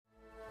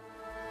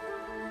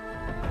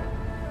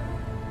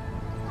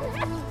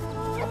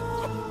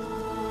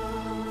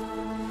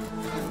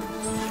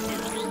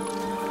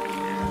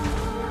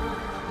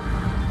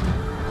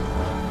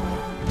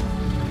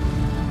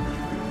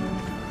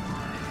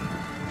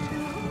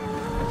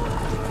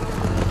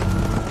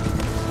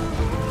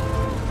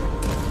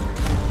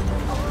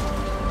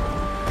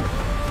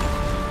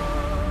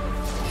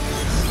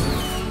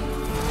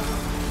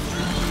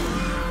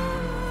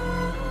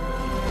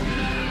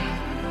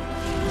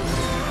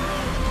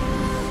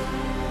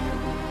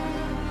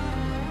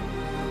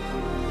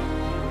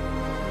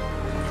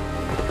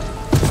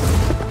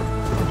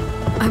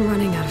I'm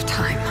running out of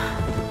time,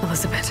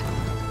 Elizabeth.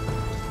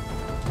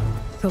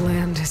 The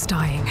land is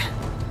dying.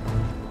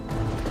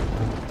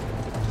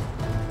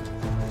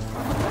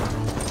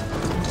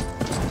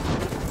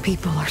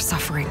 People are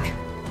suffering.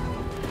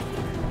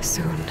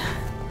 Soon,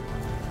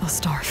 they'll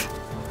starve.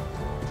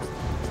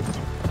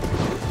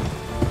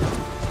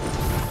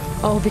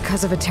 All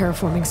because of a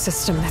terraforming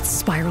system that's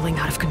spiraling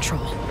out of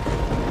control.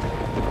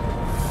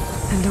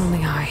 And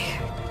only I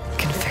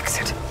can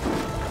fix it.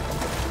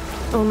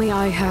 Only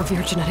I have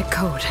your genetic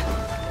code.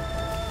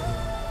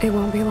 It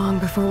won't be long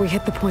before we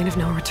hit the point of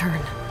no return.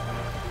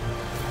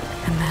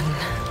 And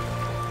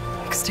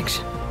then...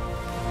 extinction.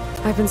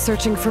 I've been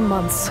searching for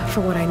months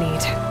for what I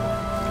need.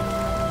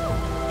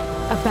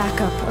 A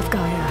backup of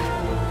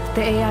Gaia.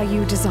 The AI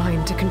you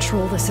designed to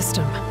control the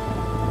system.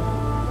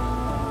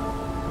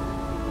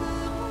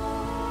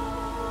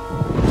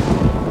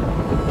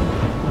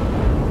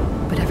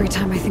 But every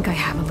time I think I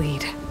have a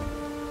lead,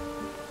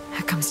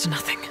 it comes to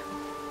nothing.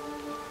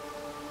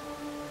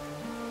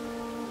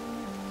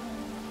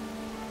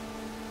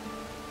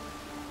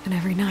 And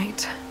every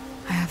night,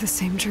 I have the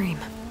same dream.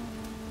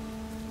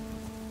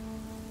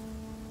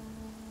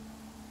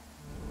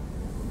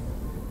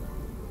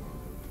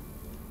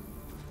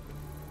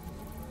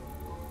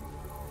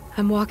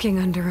 I'm walking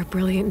under a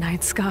brilliant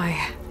night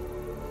sky,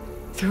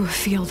 through a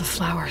field of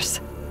flowers.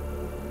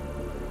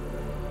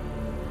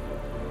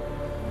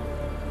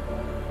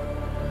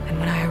 And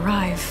when I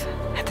arrive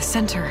at the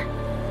center,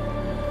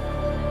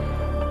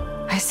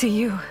 I see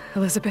you,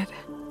 Elizabeth.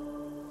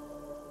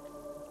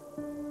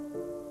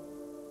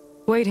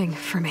 Waiting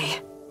for me,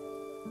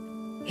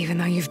 even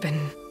though you've been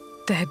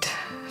dead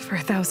for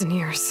 1,000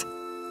 years.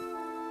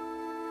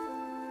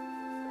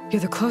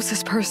 You're the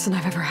closest person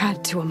I've ever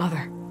had to a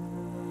mother.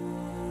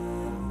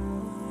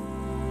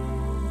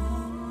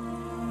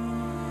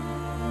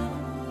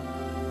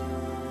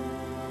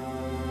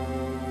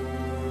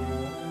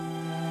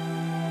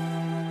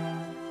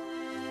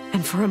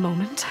 And for a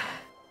moment,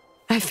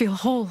 I feel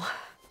whole.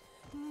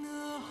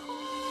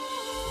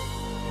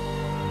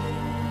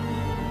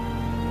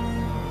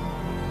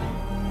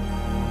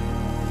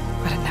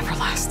 But it never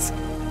lasts.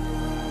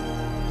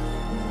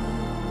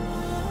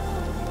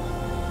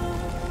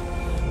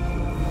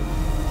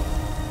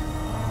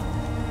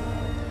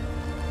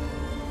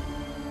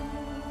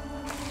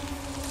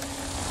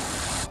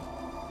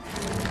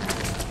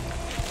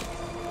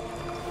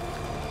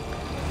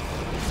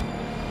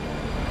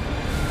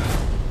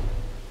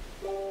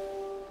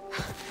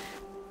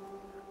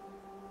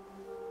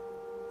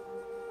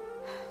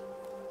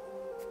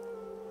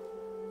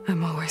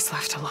 I'm always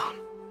left alone.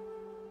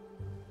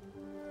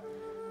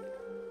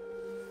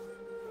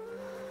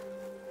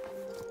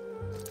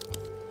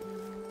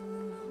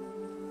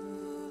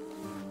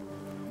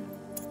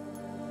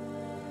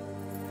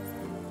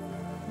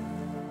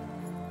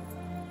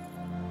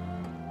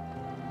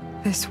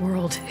 This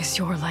world is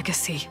your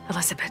legacy,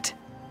 Elizabeth.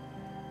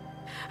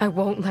 I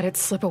won't let it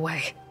slip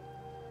away.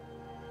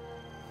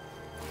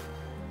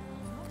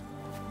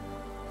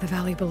 The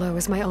valley below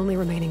is my only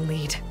remaining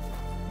lead.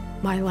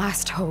 My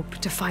last hope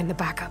to find the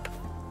backup.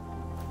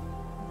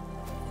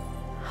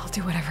 I'll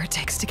do whatever it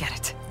takes to get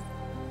it.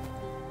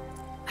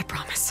 I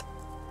promise.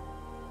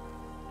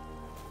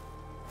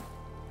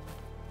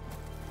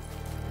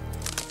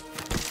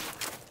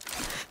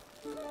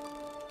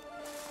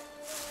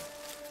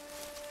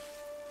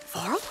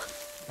 Varl?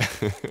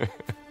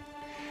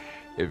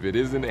 If it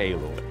isn't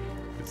Aloy,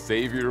 the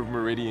savior of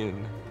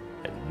Meridian,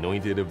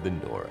 anointed of the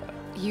Nora.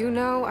 You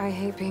know I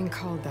hate being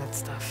called that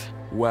stuff.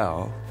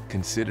 Well,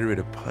 consider it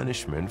a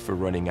punishment for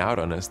running out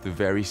on us the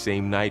very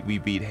same night we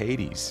beat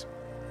Hades.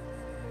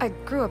 I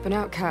grew up an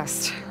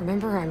outcast.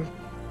 Remember, I'm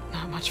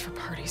not much for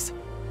parties.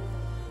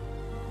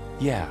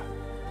 Yeah.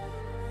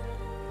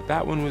 But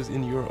that one was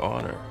in your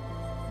honor.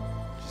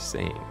 Just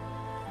saying.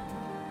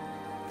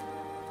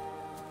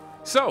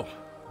 So,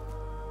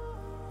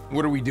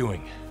 what are we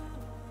doing?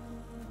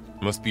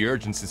 Must be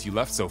urgent since you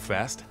left so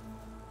fast.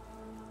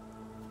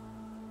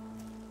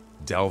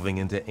 Delving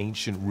into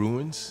ancient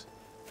ruins?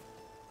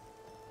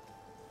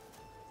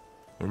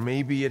 Or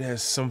maybe it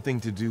has something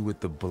to do with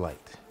the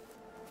Blight.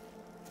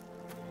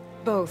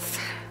 Both,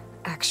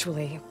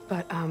 actually,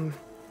 but,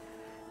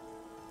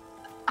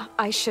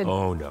 I should...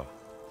 Oh, no.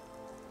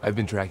 I've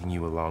been tracking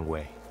you a long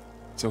way.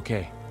 It's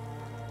okay.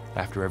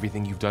 After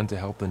everything you've done to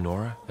help the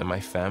Nora and my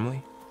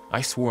family,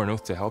 I swore an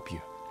oath to help you,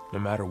 no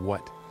matter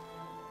what.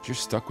 You're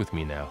stuck with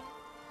me now.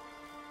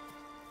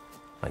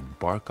 Like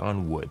bark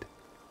on wood.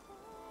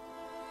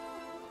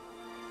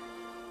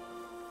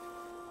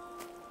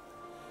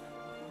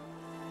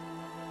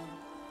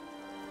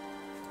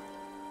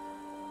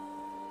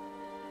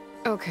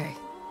 Okay,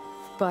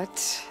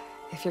 but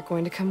if you're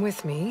going to come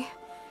with me,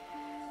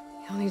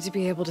 you'll need to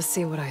be able to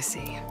see what I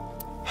see.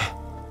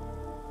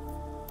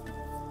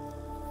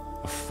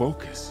 A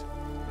focus?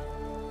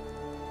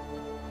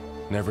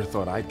 Never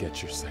thought I'd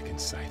get your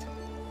second sight.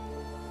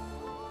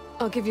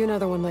 I'll give you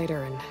another one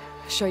later and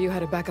show you how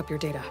to back up your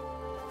data.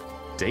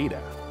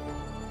 Data?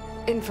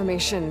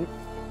 Information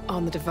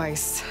on the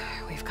device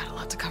we've got a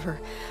lot to cover.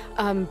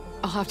 I'll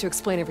have to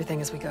explain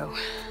everything as we go.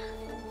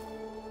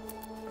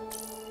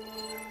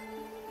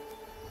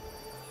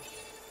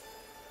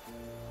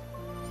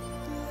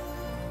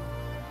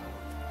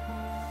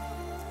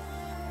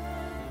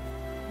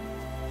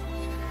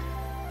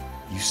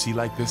 You see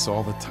like this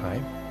all the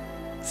time?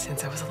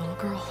 Since I was a little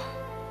girl.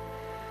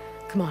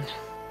 Come on.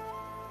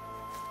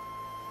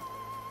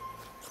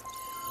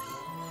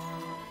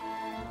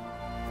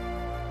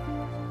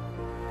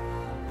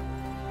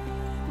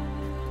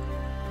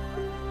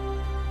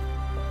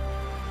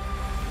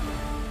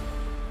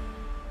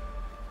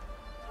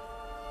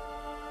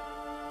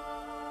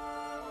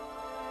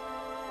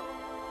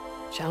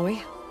 Shall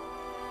we?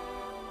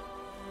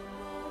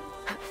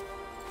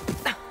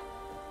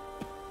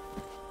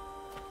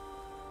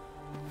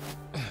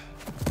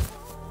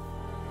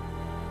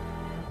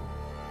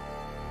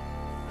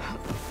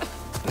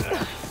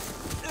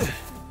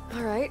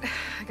 All right,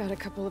 I got a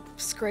couple of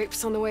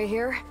scrapes on the way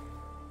here.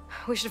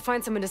 We should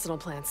find some medicinal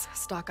plants,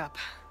 stock up.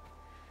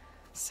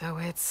 So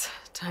it's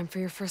time for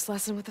your first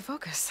lesson with the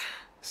Focus.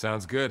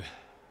 Sounds good.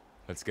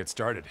 Let's get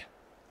started.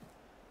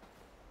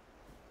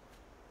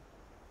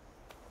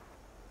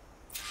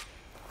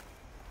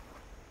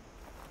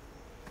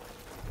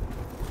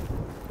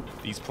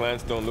 These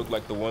plants don't look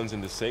like the ones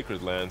in the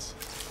Sacred Lands.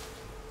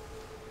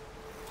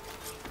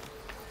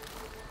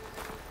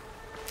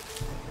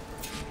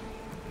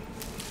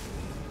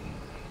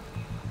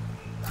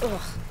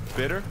 Ugh.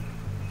 Bitter?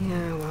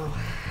 Yeah, well,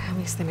 at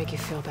least they make you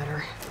feel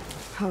better.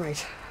 All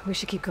right, we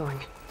should keep going.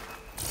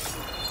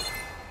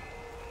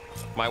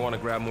 Might want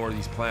to grab more of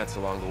these plants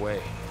along the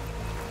way.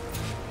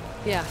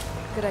 Yeah,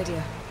 good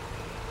idea.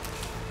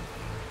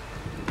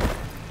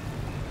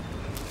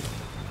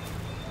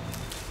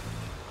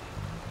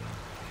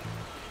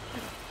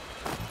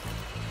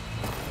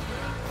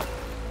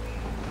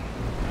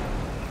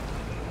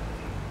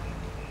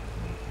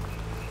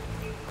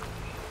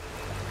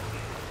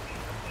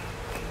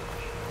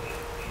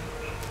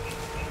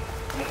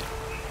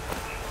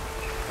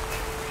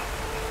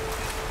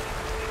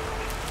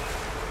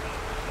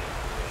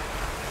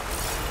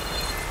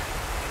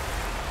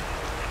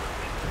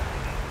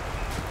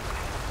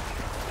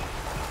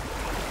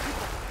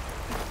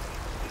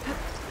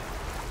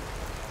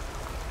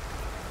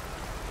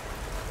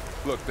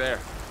 Look there.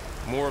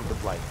 More of the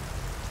blight.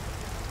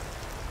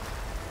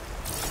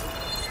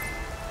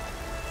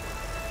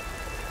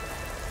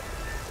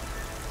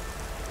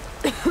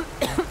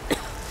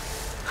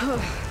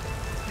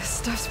 This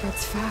stuff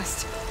spreads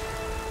fast.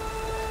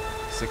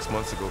 6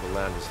 months ago, the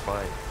land was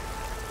fine.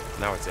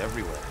 Now it's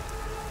everywhere.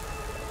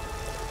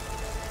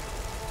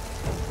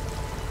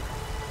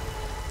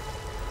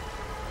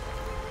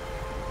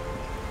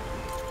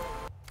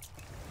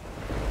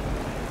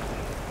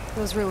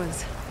 Those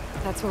ruins.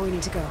 That's where we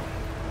need to go.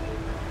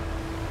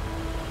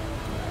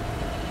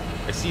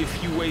 I see a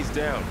few ways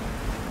down.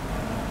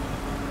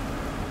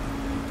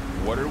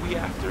 What are we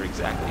after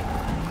exactly?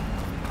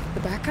 The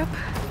backup?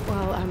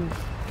 Well,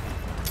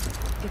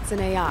 it's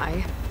an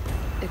AI.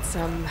 It's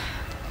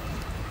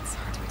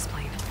hard to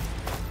explain.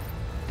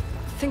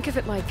 Think of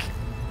it like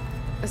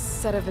a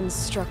set of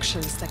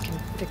instructions that can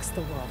fix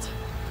the world.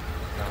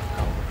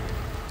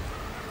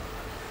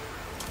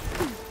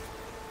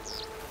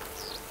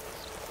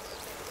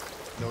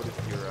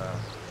 Noticed you're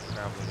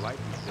traveling light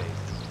these days.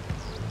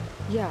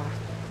 Yeah,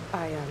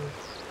 I,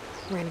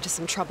 ran into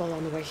some trouble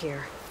on the way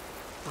here.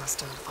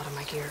 Lost a lot of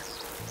my gear.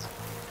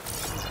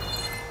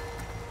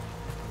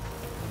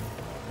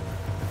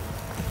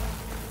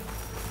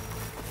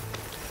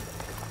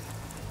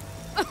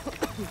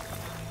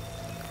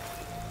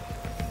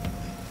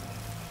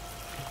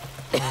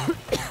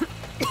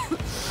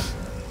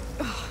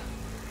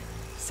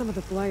 Some of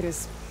the blight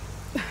is...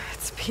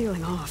 it's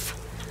peeling off.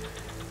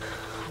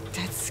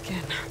 Dead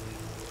skin.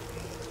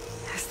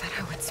 Is that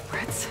how it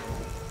spreads?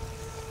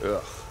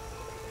 Ugh.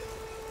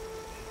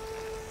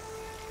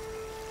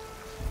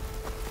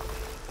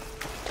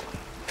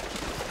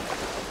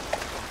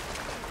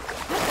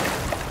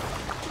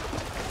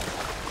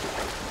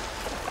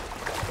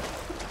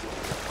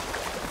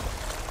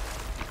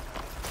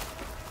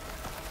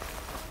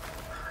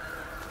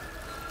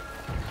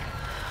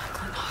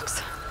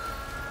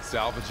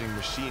 Salvaging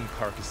machine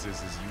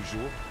carcasses as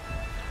usual.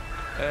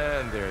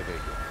 And there they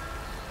go.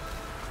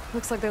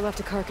 Looks like they left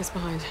a carcass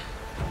behind.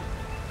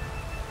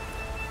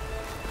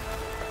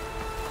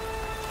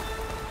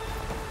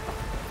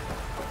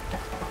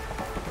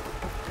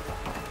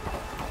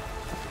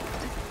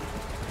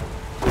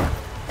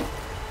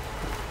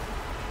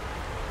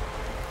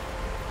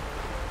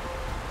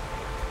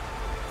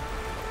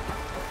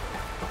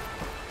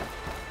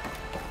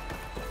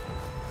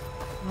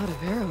 A lot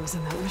of arrows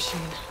in that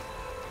machine.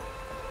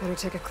 Better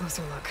take a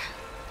closer look.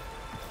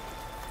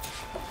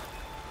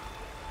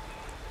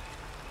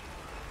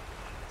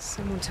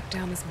 Someone took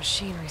down this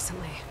machine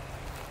recently.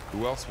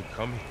 Who else would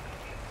come here?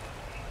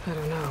 I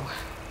don't know.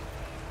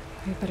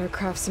 We better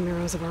craft some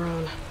arrows of our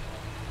own.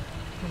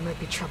 There might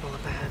be trouble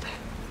up ahead.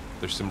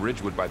 There's some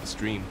ridgewood by the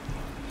stream.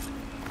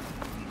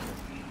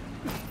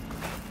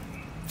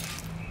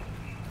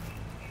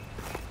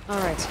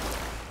 Alright.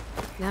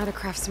 Now to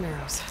craft some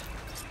arrows.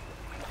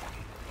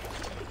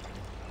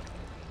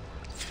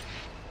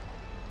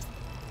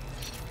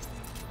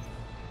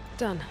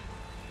 Done.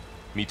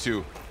 Me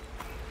too.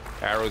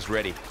 Arrows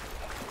ready.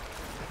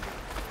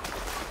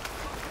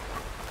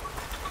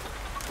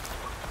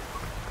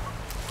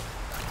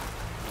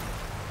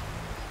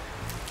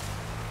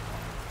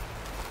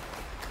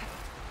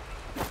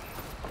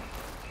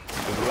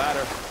 There's a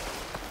ladder,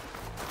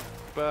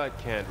 but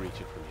can't reach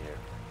it from here.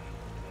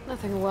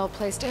 Nothing a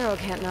well-placed arrow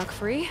can't knock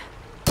free.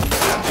 I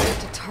have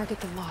to target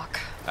the lock.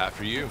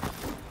 After you.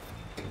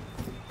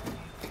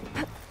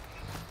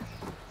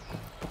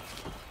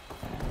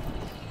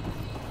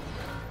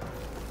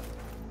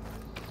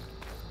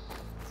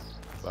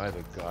 By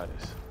the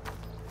goddess.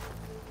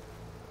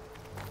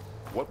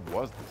 What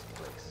was this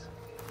place?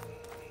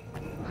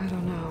 I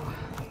don't know.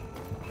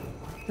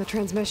 The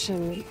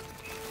transmission...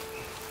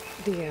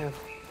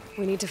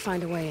 we need to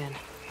find a way in.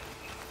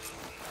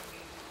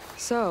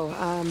 So,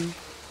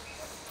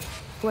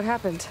 what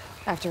happened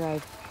after I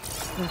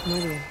left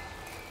Meridian?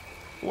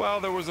 Well,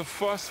 there was a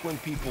fuss when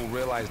people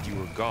realized you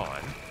were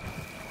gone.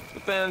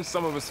 But then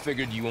some of us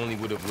figured you only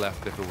would have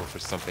left if it were for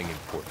something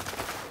important.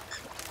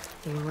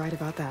 You were right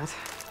about that.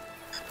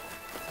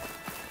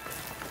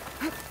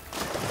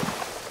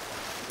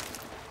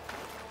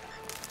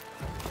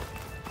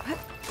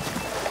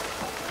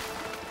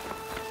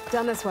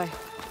 Down this way.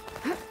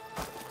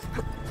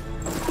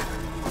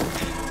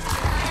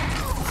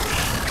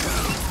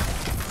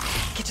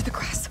 Get to the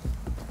grass.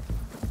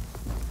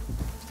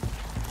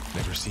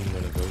 Never seen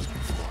one of those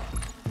before.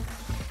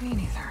 Me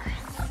neither.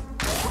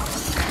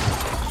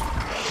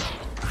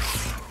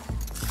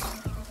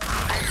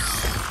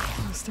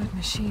 Those dead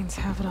machines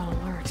have it on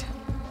alert.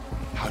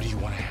 How do you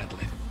want to handle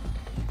it?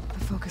 The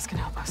focus can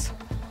help us.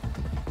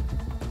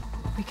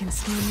 We can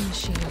scan the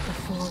machine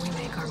before we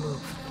make our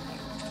move.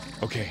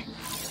 Okay.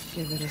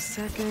 Give it a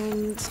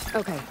second.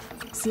 Okay.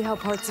 See how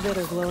parts of it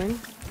are glowing?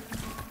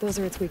 Those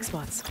are its weak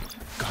spots.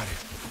 Got it.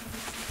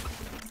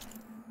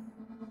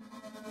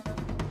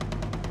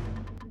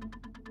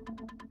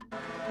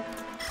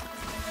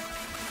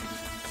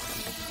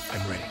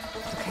 I'm ready.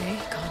 Okay,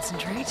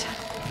 concentrate.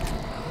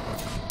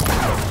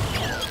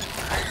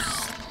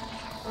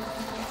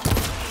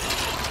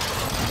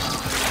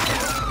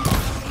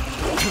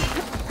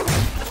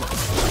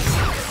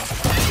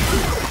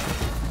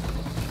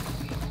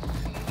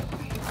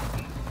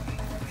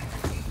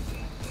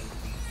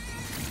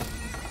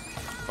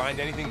 Find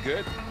anything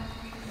good?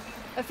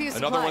 A few supplies.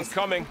 Another one's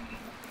coming.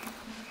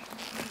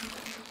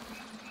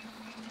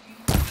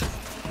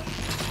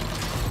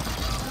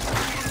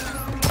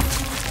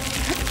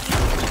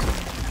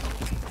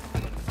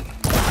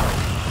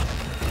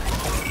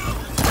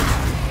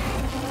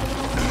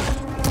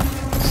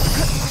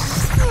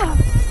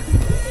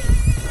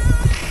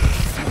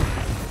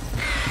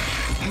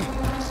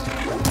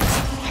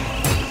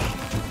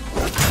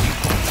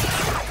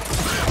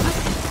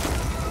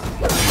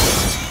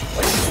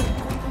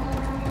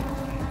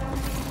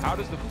 How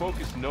does the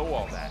focus know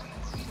all that?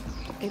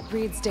 It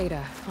reads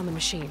data on the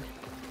machine.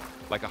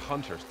 Like a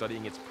hunter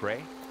studying its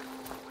prey?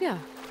 Yeah,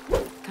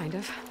 kind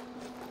of.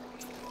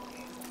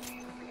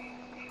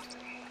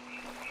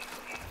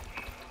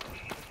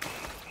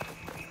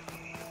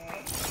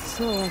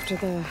 So after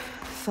the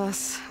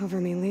fuss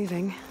over me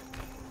leaving,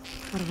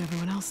 what did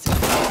everyone else do?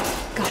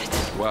 Got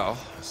it. Well,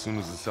 as soon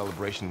as the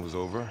celebration was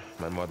over,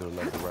 my mother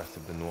led the rest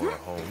of the Nora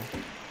home.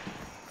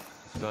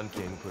 The Sun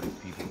King put his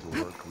people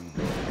to work rebuilding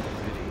the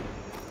city.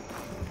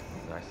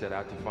 And I set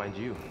out to find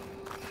you.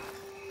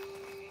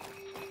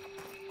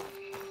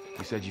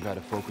 You said you've had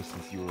a focus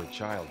since you were a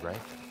child,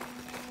 right?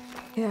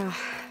 Yeah.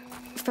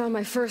 Found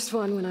my first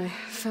one when I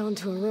fell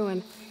into a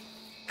ruin.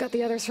 Got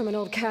the others from an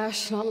old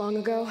cache not long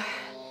ago.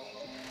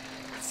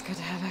 It's good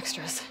to have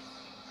extras.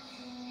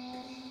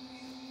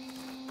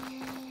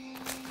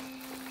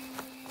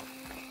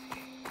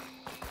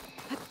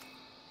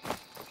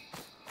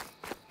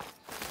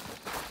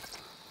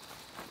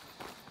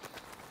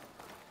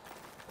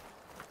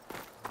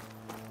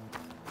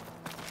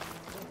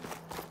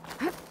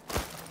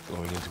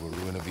 Going into a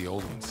ruin of the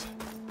old ones.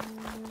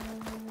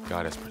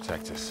 Goddess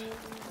protect us.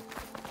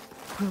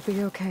 We'll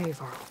be okay,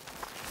 Varl.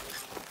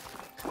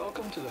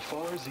 Welcome to the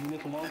Far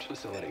Zenith launch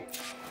facility.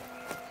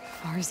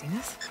 Far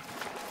Zenith?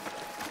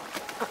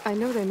 I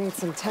know they made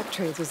some tech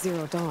trades with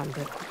Zero Dawn,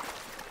 but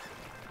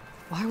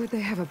why would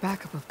they have a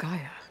backup of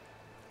Gaia?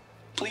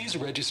 Please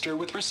register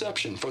with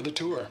reception for the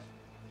tour.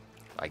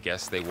 I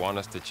guess they want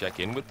us to check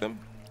in with them?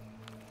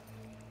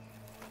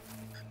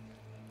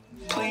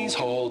 Please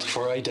hold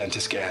for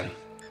identiscan.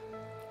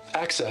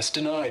 Access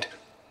denied.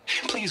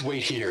 Please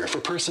wait here for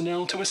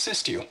personnel to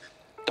assist you.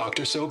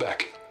 Dr.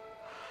 Sobek.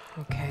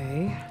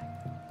 Okay.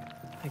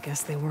 I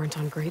guess they weren't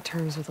on great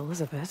terms with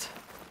Elizabeth.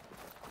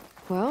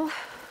 Well,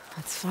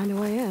 let's find a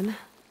way in.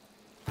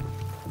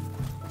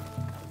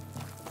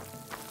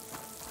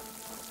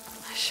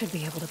 I should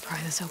be able to pry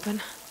this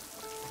open.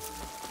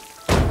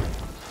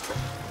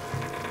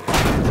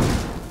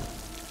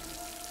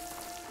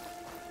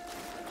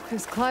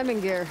 There's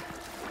climbing gear.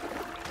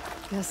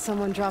 Guess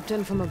someone dropped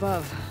in from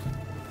above.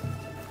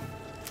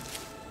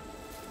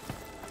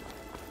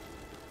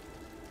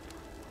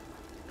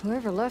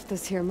 Whoever left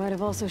this here might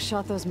have also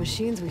shot those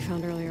machines we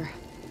found earlier.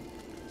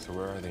 So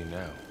where are they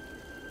now?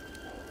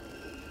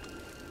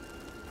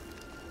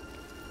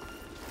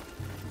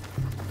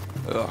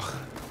 Ugh,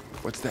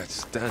 what's that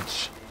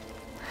stench?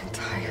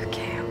 Entire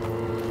camp.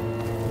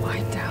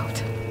 Wiped out.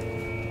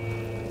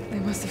 They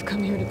must have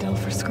come here to delve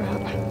for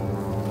scrap.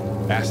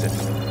 Acid.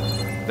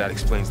 That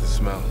explains the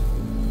smell.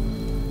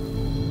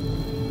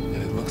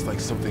 And it looks like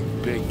something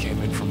big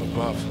came in from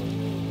above.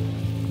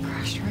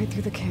 Crashed right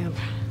through the camp.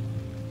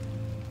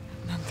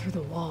 And then through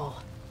the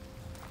wall.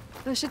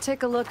 I should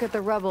take a look at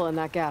the rubble in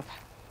that gap.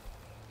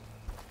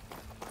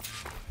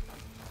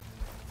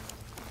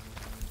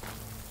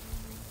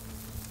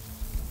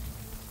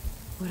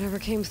 Whatever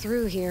came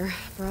through here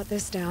brought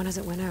this down as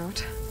it went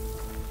out.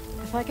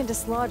 If I can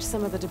dislodge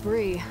some of the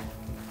debris,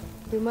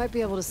 we might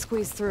be able to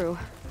squeeze through.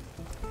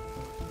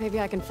 Maybe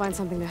I can find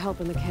something to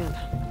help in the camp.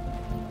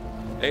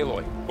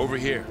 Aloy, over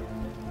here.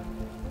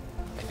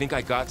 I think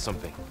I got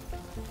something.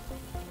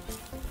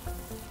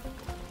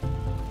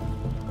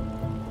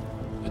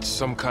 It's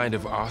some kind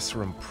of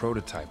Osram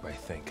prototype, I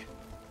think.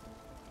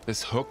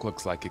 This hook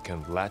looks like it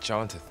can latch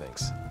onto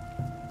things.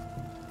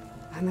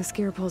 And this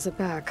gear pulls it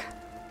back.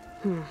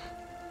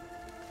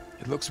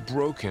 It looks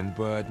broken,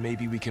 but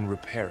maybe we can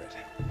repair it.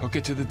 Hook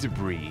it to the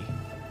debris.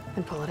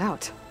 And pull it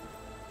out.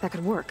 That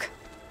could work.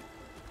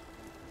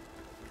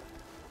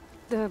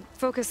 The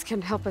focus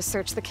can help us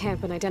search the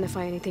camp and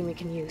identify anything we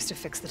can use to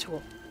fix the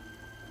tool.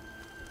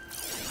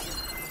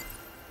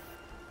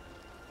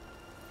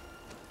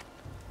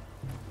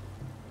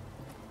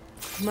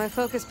 My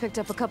focus picked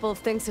up a couple of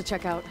things to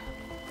check out.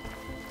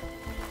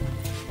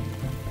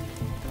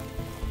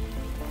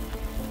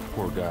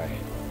 Poor guy.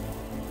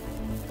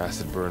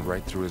 Acid burned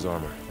right through his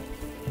armor.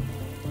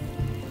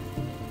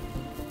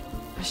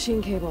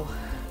 Machine cable.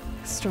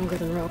 Stronger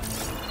than rope.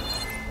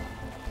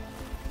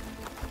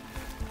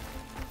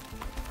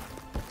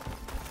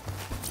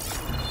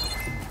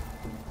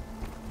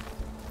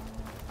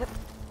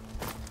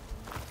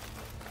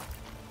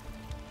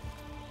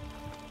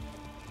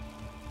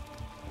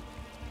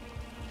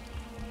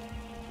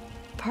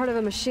 Part of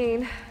a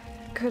machine.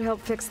 Could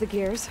help fix the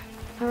gears.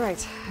 All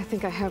right, I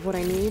think I have what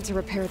I need to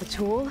repair the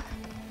tool.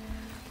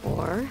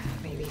 Or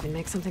maybe even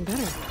make something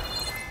better.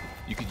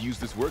 You could use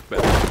this work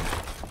better.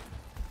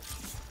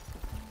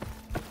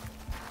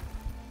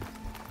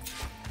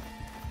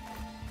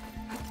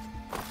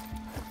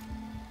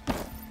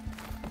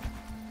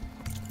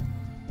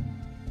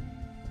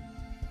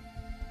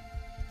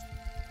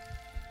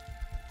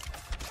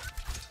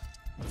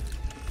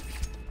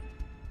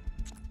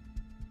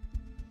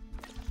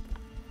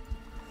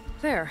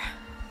 There.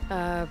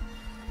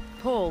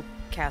 Pole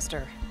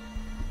caster.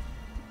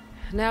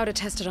 Now to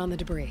test it on the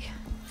debris.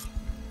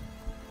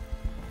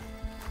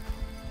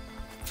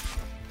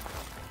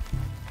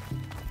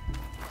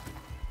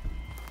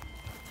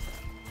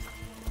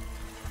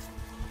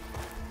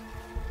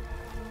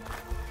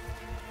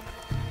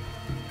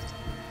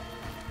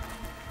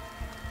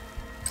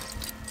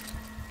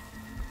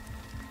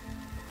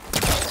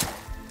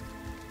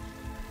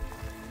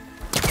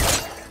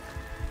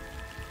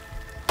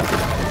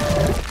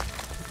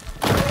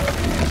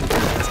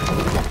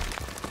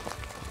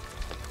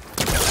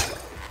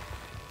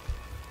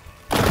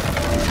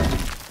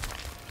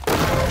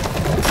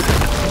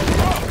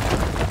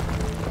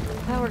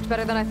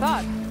 Better than I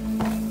thought.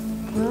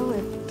 Well,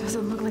 it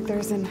doesn't look like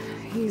there's an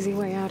easy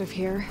way out of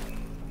here.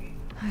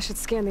 I should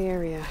scan the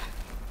area.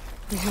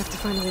 We have to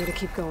find a way to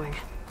keep going.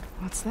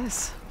 What's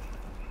this?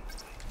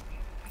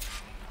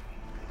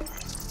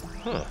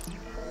 Huh.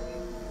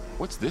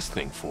 What's this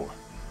thing for?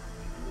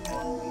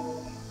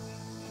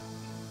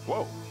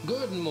 Whoa.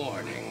 Good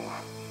morning.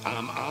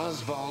 I'm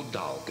Oswald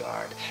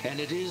Dalgard,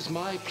 and it is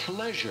my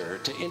pleasure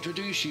to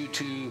introduce you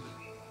to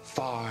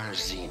Far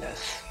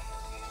Zenith.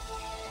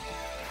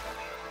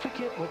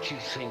 Forget what you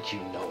think you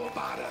know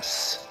about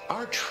us.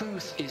 Our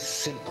truth is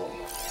simple.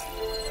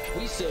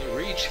 We say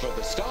reach for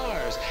the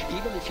stars,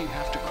 even if you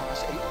have to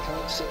cross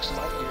 8.6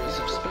 light years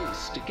of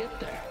space to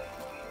get there.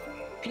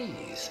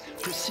 Please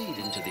proceed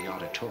into the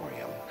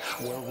auditorium,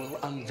 where we'll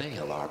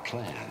unveil our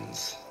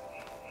plans.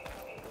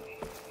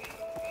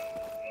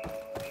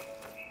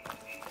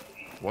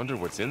 Wonder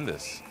what's in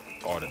this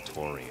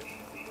auditorium.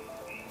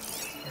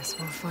 Guess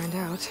we'll find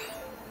out.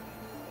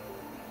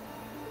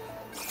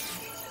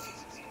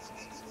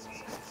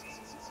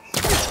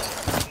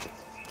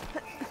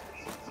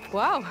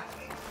 Wow,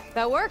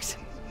 that worked.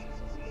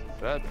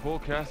 That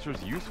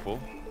polecaster's useful.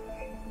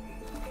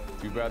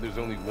 Too bad there's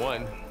only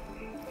one.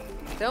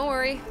 Don't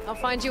worry, I'll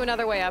find you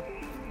another way up.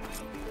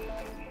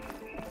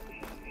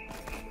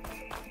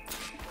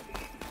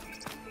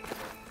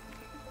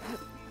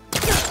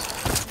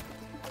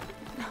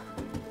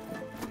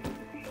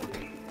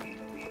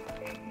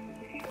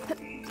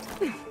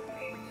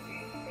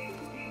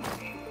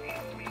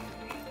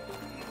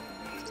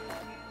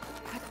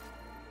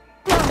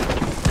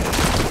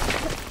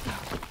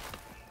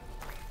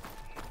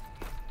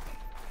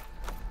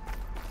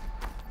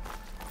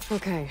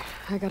 Okay,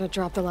 I gotta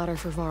drop the ladder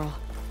for Varl.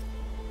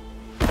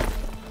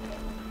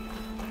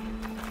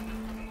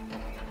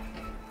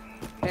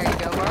 There you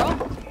go,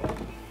 Varl.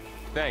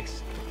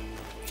 Thanks.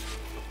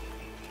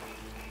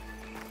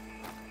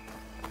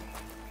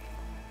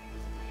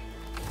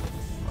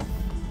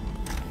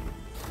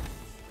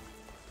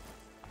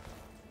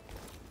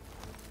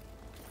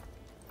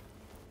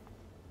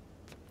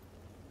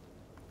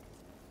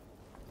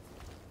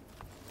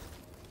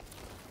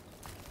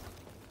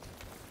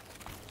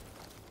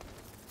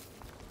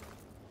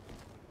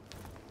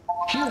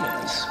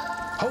 Humans,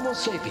 Homo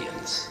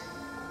sapiens,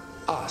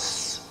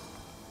 us.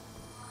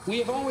 We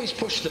have always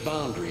pushed the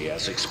boundary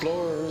as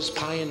explorers,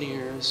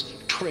 pioneers,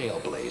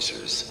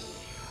 trailblazers.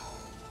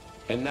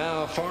 And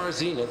now Far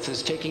Zenith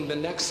is taking the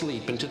next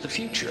leap into the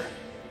future.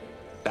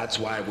 That's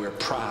why we're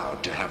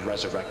proud to have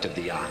resurrected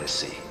the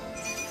Odyssey.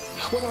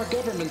 When our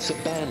government's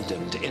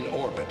abandoned in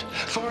orbit,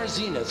 Far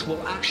Zenith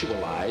will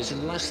actualize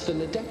in less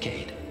than a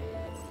decade.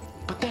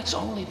 But that's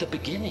only the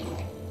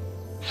beginning.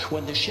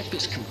 When the ship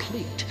is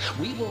complete,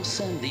 we will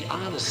send the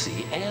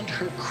Odyssey and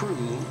her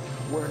crew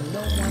where no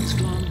one's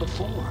gone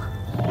before.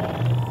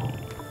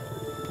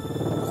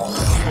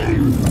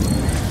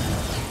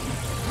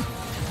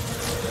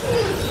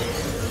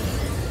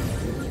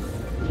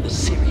 The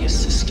Sirius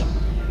system.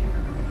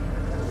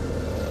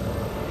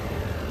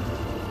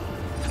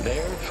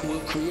 There, we'll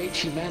create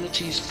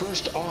humanity's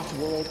first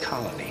off-world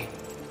colony.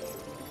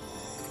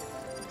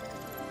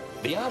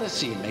 The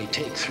Odyssey may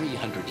take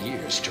 300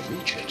 years to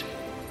reach it.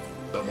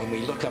 But when we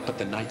look up at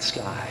the night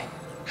sky,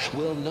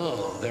 we'll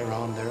know they're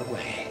on their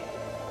way.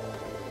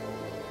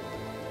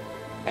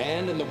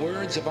 And in the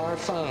words of our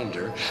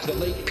founder, the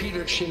late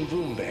Peter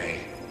Chimvumbe,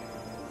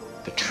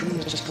 the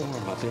truest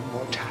form of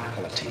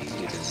immortality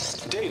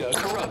is... Data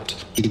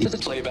corrupt.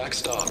 Playback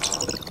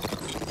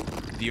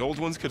stopped. The old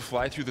ones could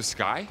fly through the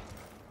sky?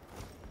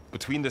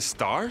 Between the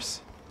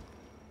stars?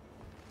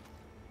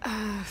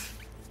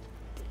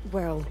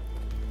 Well,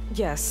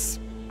 yes.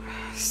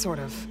 Sort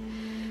of.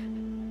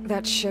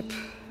 That ship,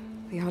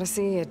 the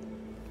Odyssey, it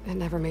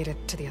never made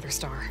it to the other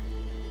star.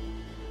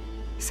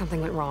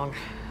 Something went wrong,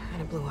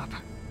 and it blew up.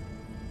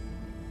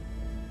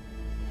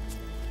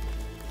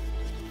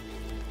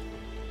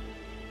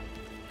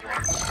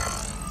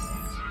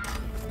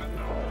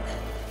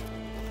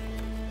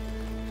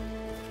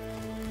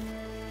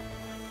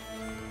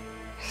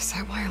 Is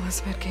that why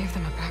Elizabeth gave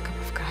them a backup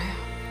of Gaia?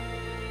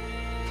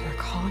 For their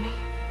colony?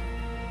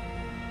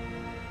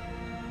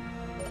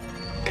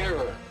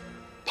 Error.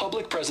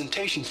 Public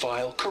presentation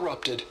file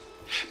corrupted.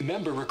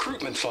 Member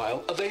recruitment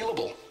file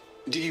available.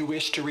 Do you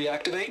wish to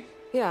reactivate?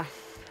 Yeah,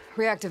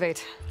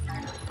 reactivate.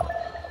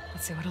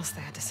 Let's see what else they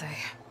had to say.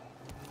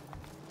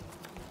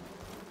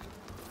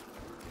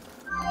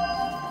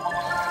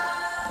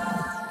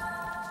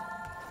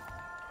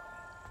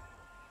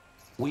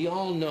 We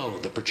all know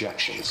the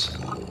projections.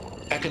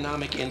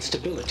 Economic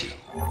instability,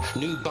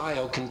 new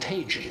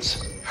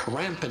biocontagions,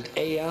 rampant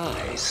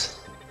AIs.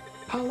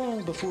 How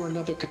long before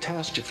another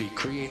catastrophe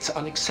creates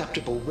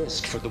unacceptable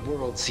risk for the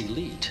world's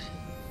elite?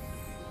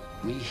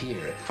 We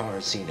here at Far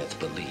Zenith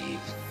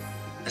believe,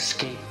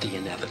 escape the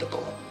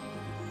inevitable.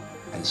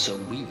 And so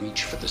we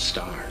reach for the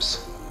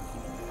stars.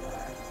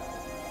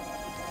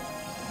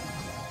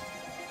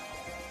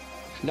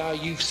 Now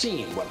you've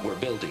seen what we're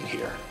building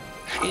here.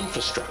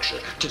 Infrastructure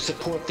to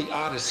support the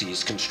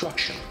Odyssey's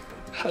construction.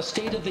 A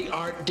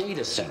state-of-the-art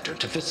data center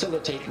to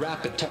facilitate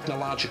rapid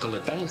technological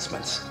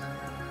advancements.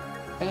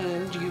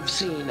 And you've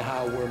seen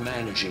how we're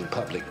managing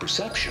public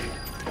perception.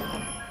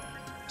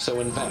 So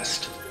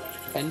invest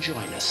and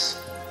join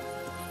us.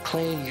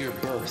 Claim your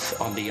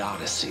berth on the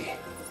Odyssey.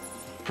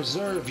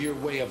 Preserve your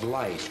way of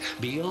life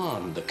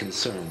beyond the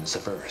concerns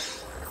of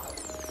Earth.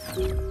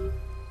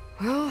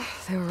 Well,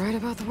 they were right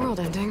about the world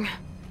ending.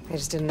 They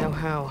just didn't know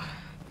how.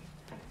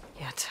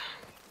 Yet.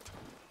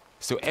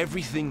 So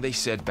everything they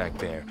said back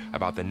there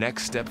about the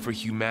next step for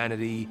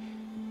humanity,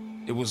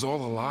 it was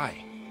all a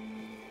lie.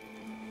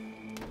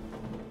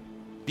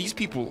 These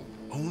people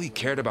only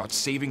cared about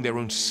saving their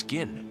own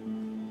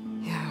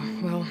skin.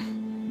 Yeah, well,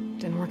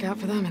 didn't work out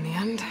for them in the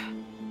end.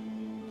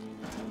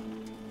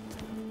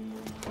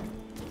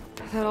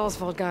 That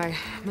Oswald guy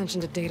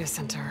mentioned a data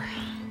center.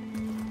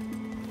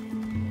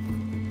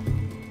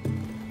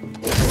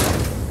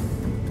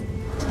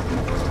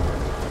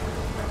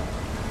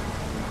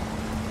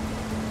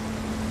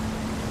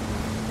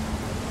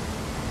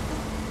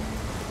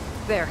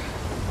 There.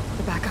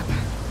 The backup.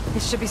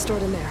 It should be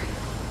stored in there.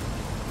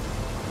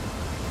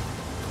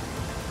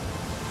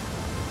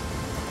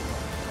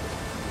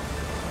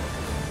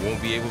 Won't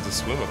be able to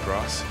swim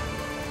across.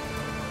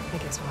 I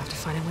guess we'll have to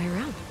find a way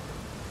around.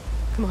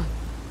 Come on.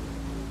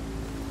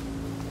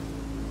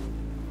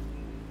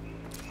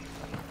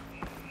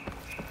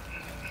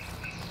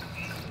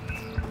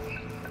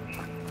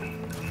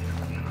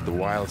 The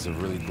wilds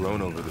have really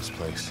grown over this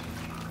place.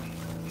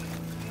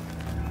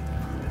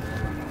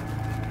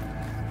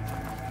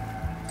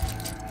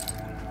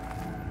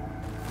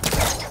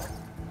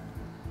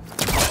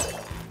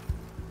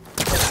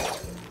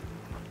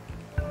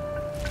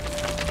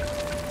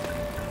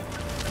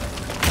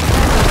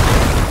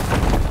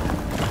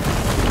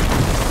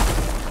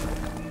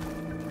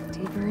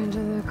 Deeper into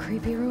the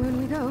creepy ruin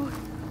we go.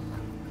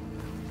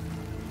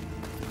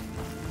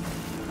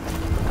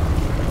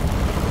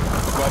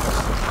 Above us.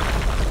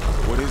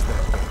 What is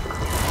that thing?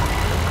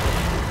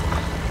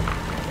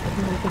 I'm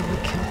hoping we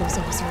kill those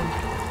Osram.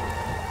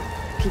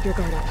 Keep your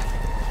guard up.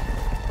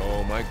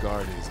 Oh, my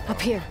guard is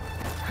Up here.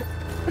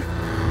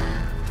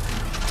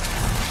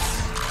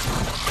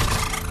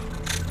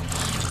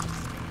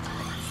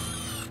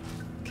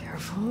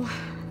 Careful.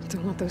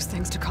 Don't want those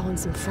things to call in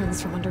some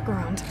friends from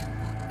underground.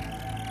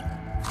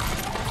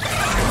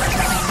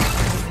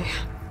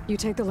 You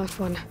take the left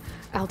one.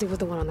 I'll deal with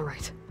the one on the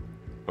right.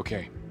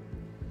 Okay.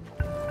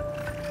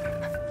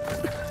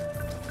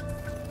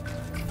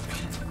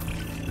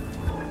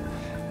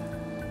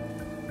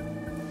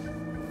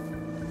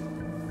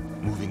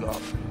 Moving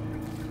up.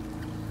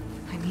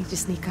 I need to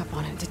sneak up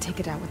on it to take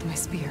it out with my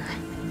spear.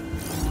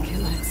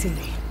 Can't let it see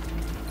me.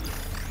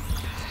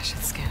 I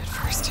should scan it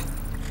first.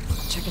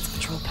 Check its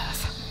patrol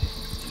path.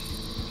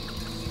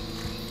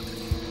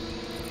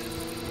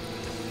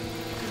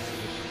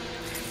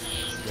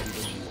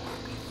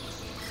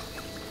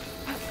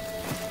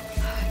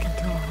 I can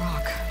throw a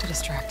rock to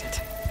distract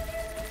it.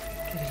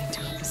 Get it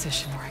into a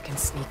position where I can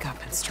sneak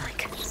up and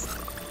strike.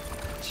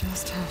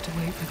 Just have to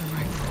wait for the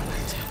right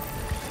moment.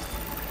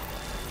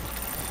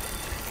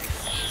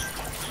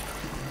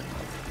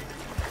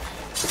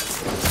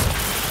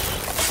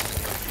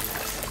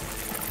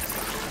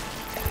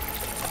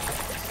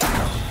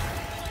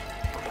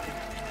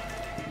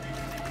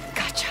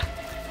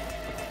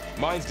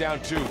 Mine's down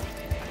too.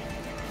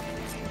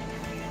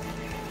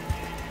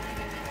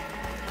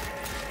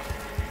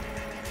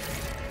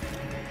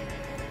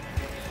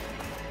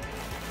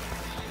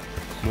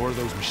 More of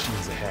those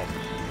machines ahead.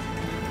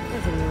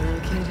 Nothing you really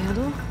can't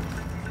handle.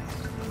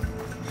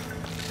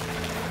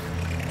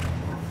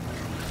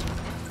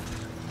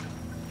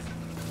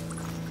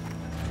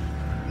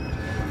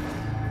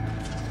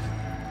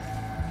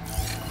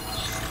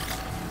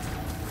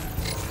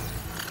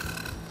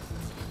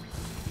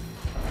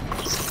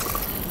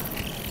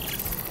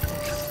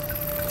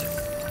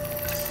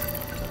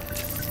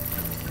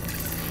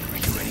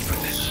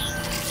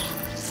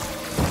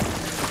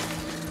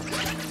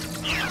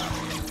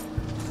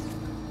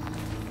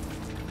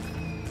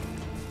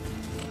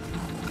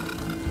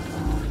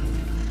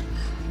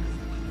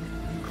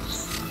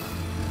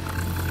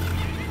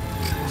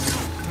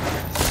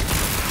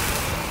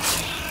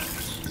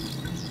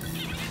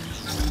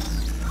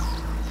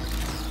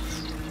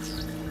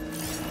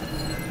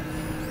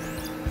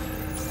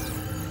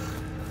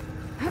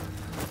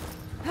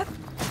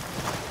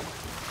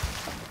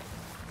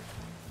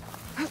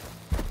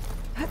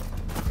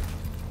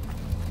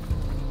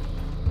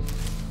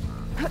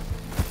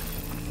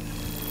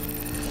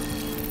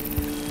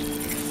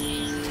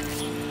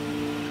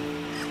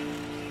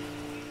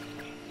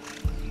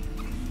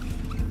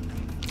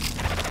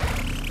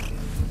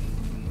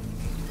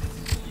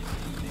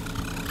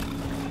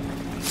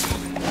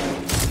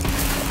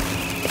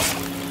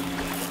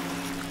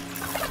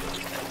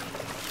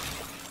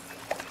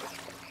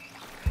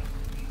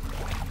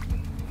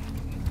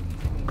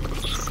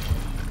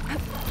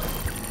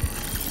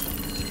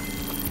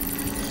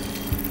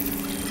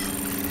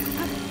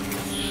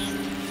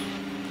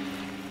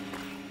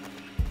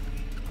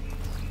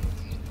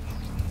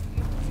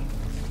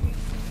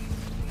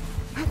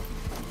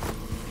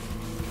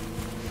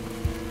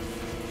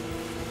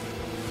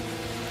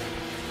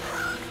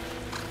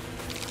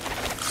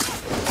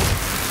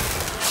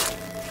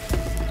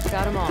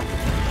 Got them all.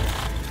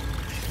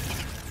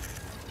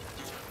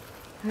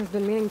 I've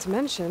been meaning to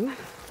mention,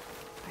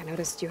 I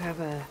noticed you have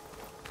a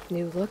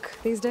new look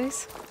these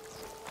days.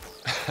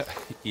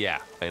 Yeah,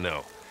 I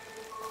know.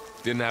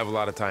 Didn't have a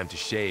lot of time to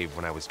shave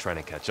when I was trying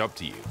to catch up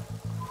to you.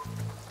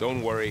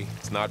 Don't worry,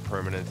 it's not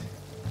permanent.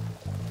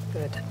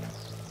 Good.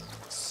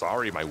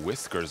 Sorry my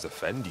whiskers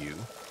offend you,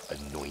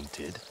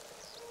 anointed.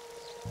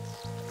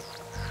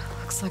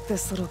 Looks like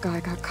this little guy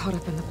got caught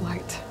up in the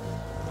blight.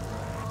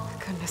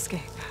 Couldn't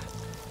escape.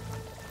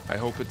 I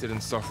hope it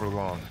didn't suffer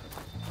long.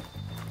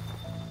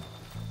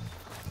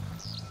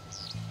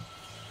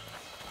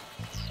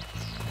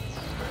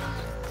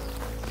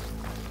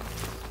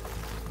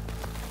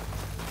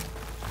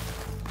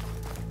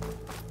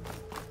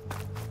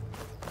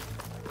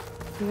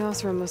 The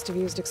Osram must have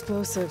used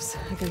explosives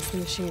against the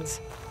machines.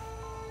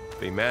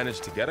 They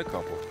managed to get a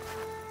couple.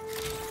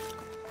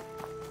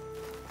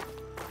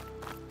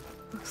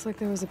 Looks like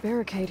there was a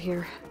barricade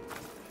here.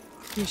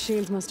 The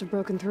machines must have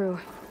broken through.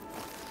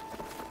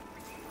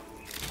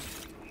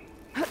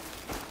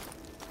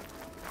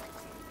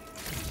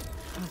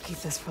 I'll keep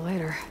this for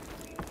later.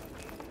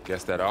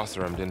 Guess that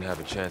Osram didn't have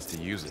a chance to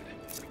use it.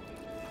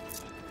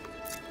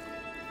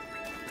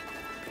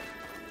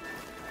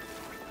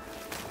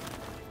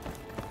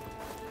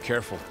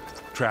 Careful.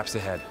 Traps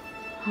ahead.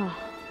 Huh.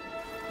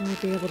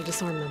 Might be able to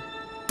disarm them.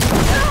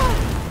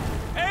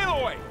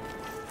 Aloy!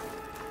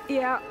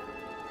 Yeah,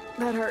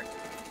 that hurt.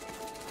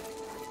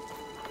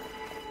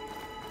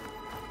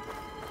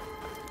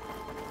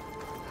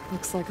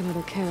 Looks like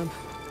another camp.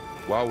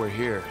 While we're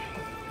here,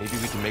 Maybe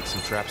we can make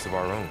some traps of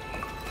our own.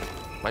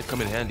 Might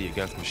come in handy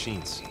against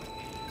machines.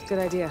 Good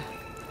idea.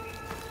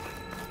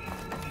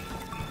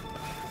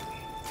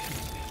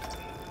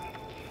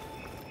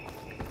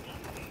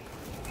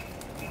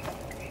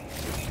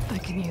 I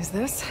can use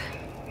this.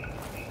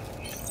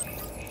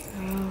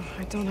 Oh,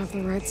 I don't have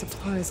the right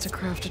supplies to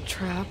craft a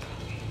trap.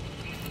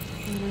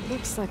 But it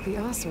looks like the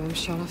Oseram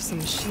shot off some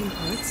machine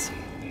parts.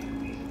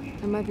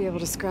 I might be able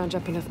to scrounge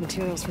up enough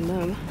materials from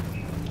them.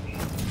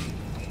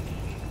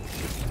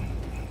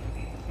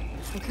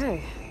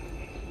 Okay.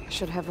 I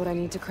should have what I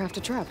need to craft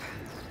a trap.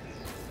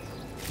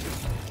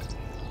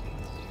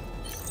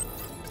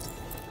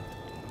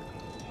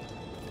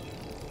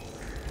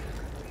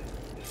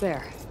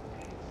 There.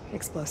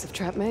 Explosive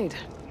trap made.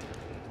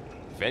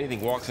 If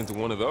anything walks into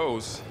one of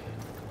those,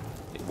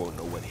 it won't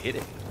know what hit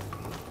it.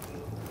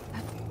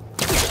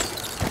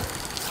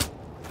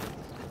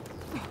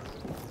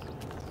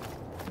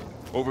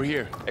 Over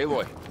here,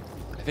 Aloy.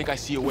 I think I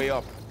see a way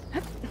up.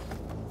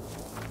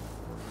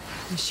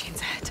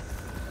 Machine's ahead.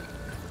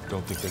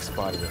 Don't think they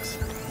spotted us.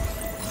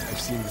 I've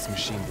seen this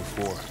machine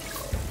before.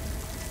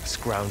 A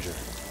scrounger.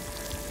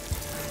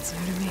 It's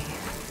new to me.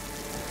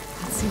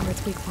 Let's see where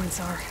its weak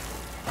points are.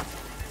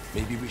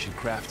 Maybe we should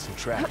craft some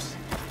traps.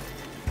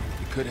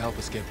 It could help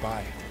us get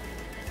by.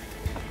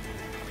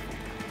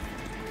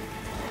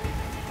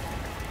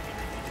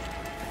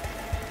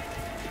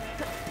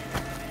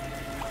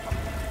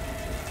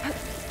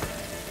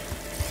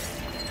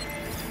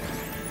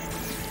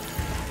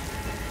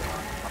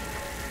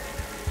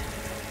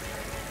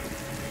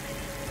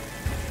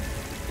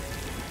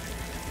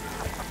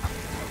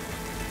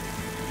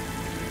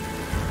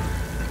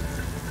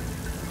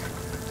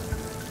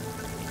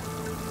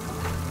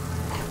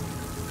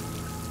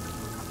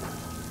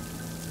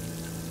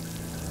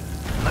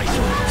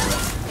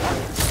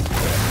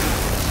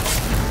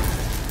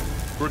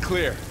 We're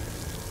clear.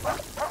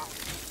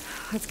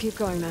 Let's keep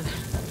going then.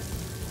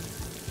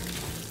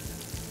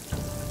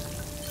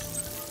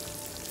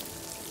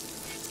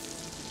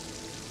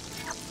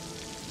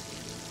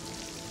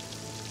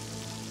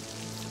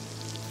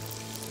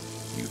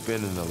 You've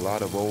been in a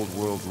lot of old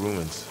world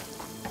ruins.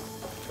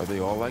 Are they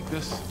all like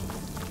this?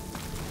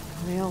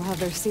 They all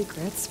have their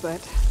secrets, but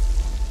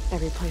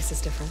every place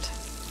is different.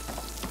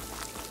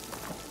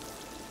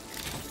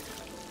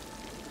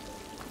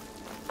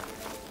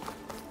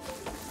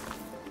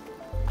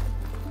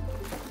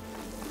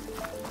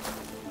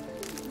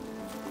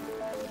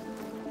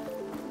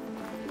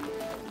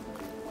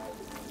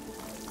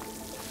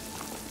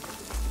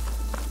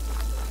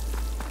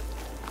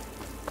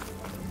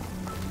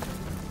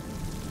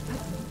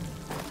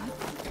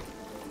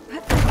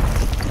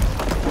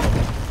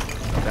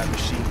 That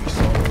machine we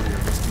saw earlier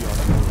must be on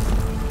the move.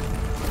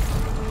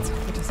 Let's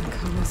hope it doesn't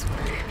come this way.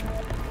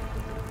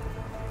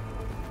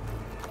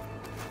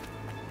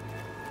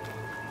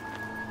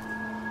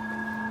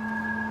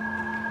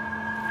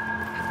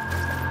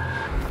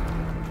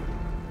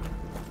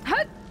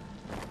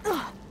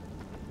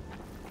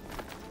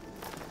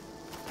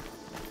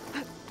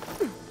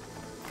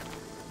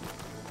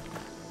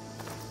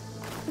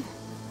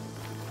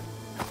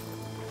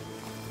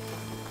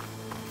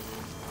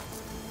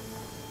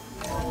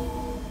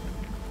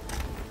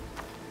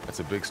 That's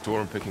a big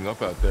storm picking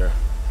up out there.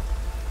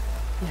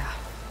 Yeah.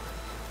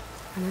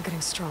 And they're getting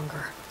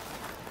stronger.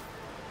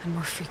 And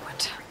more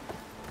frequent.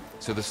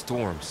 So the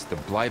storms, the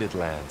blighted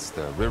lands,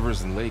 the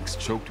rivers and lakes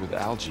choked with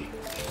algae.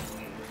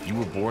 You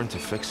were born to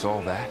fix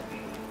all that?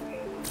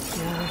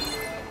 Yeah.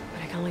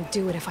 But I can only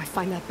do it if I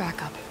find that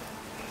backup.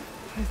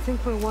 I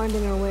think we're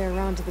winding our way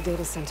around to the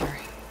data center.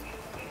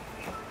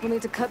 We'll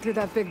need to cut through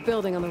that big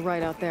building on the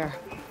right out there.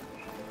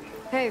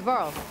 Hey,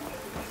 Varl.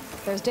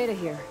 There's data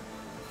here.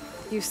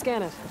 You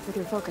scan it with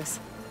your focus.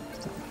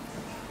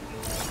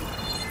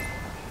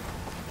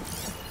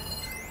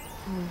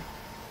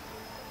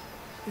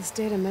 This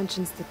data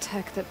mentions the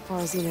tech that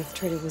Far Zenith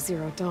traded with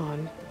Zero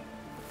Dawn.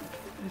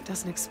 But it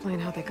doesn't explain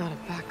how they got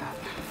it back up.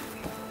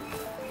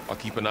 I'll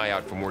keep an eye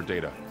out for more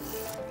data.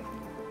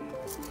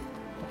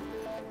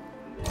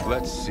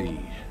 Let's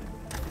see.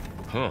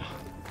 Huh.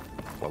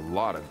 A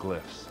lot of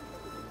glyphs.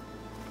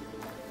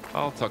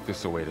 I'll tuck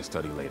this away to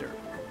study later.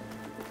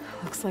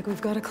 Looks like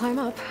we've got to climb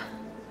up.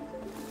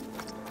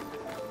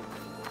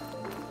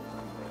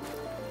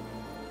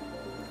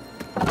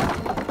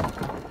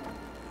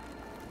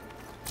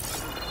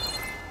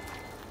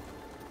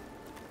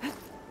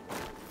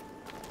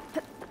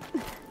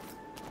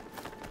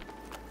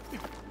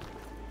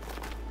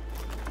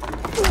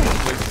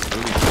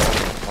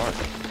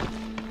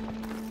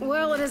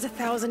 Well, it is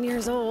 1,000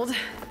 years old.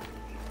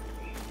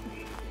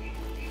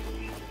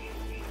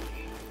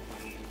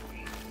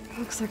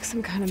 Looks like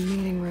some kind of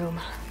meeting room.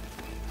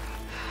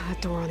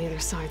 That door on the other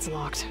side's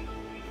locked.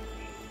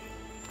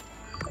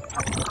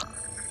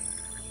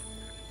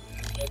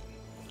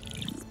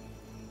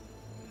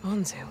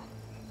 Onzu.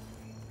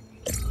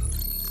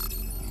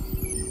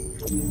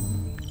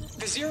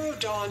 The Zero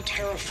Dawn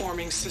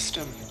terraforming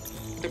system,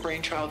 the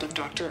brainchild of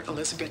Dr.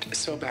 Elizabeth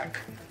Sobek.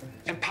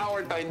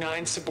 Empowered by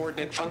 9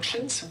 subordinate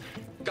functions,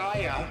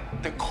 Gaia,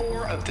 the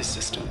core of the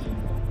system,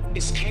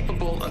 is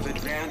capable of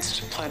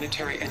advanced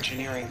planetary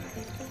engineering,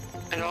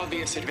 an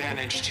obvious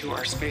advantage to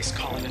our space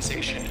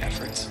colonization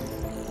efforts.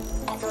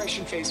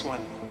 Operation Phase 1.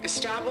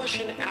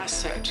 Establish an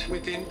asset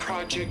within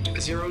Project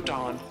Zero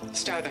Dawn.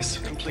 Status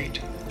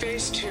complete.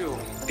 Phase 2.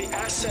 The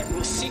asset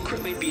will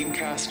secretly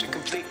beamcast a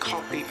complete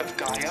copy of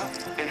Gaia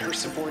and her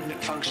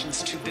subordinate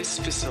functions to this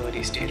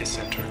facility's data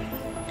center.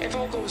 If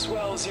all goes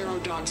well, Zero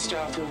Dawn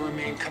staff will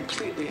remain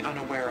completely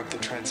unaware of the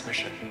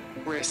transmission.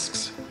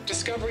 Risks.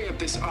 Discovery of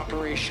this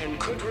operation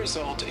could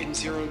result in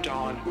Zero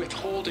Dawn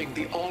withholding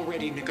the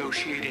already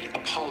negotiated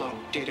Apollo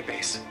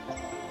database.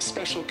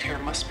 Special care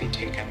must be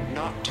taken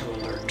not to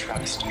alert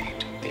Travis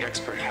Tate, the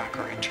expert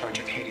hacker in charge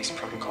of Hades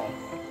Protocol.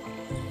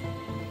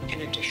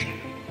 In addition,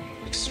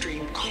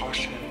 extreme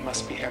caution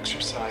must be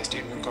exercised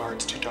in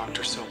regards to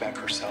Dr. Sobek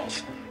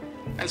herself.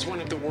 As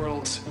one of the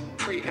world's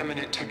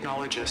preeminent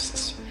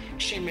technologists,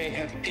 she may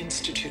have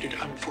instituted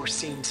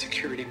unforeseen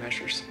security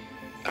measures.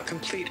 A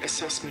complete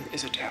assessment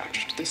is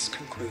attached. This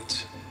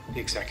concludes the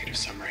executive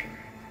summary.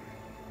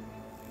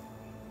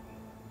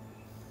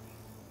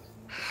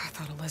 I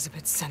thought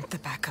Elizabeth sent the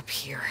backup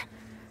here,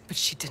 but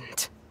she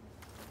didn't.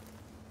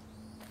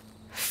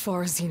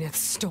 Far Zenith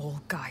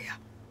stole Gaia.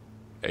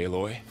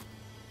 Aloy?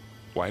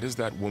 Why does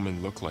that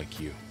woman look like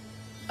you?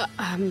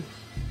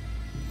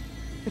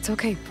 It's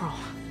okay, Pearl.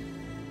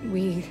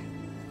 We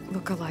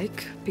look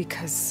alike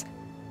because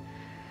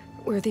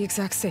we're the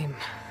exact same.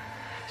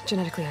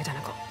 Genetically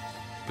identical.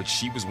 But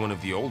she was one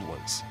of the old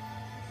ones.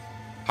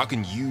 How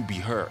can you be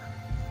her?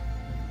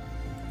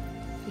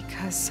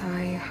 Because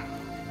I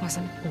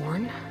wasn't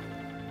born.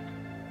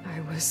 I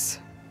was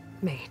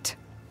made.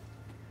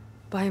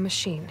 By a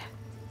machine.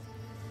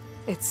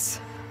 It's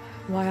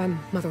why I'm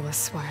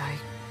motherless, why I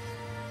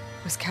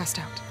was cast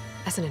out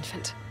as an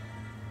infant.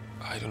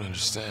 I don't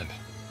understand.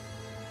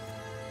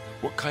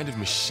 What kind of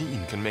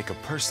machine can make a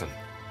person?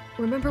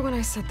 Remember when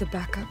I said the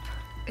backup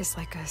is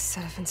like a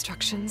set of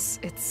instructions?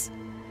 It's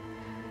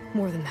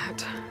more than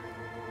that.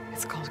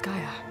 It's called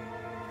Gaia.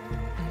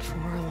 And for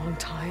a long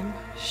time,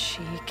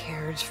 she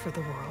cared for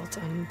the world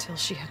until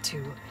she had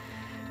to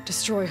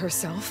destroy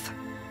herself.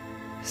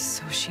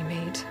 So she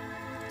made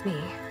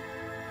me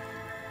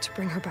to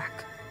bring her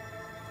back.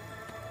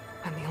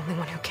 I'm the only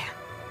one who can.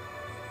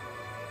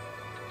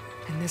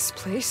 And this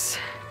place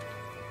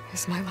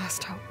is my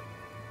last hope.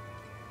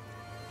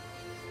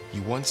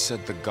 You once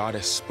said the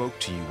goddess spoke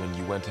to you when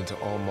you went into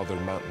All-Mother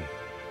Mountain.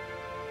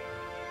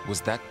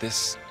 Was that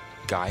this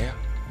Gaia?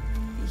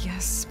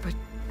 Yes, but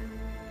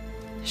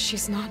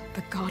she's not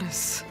the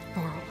goddess,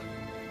 Laurel.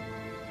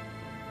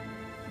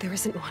 There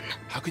isn't one.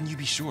 How can you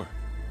be sure?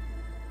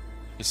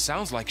 It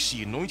sounds like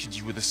she anointed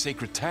you with a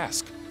sacred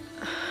task.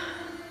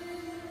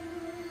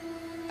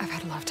 I've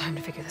had a lot of time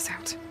to figure this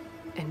out.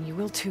 And you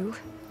will too,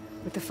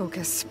 with the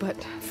focus.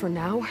 But for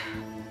now,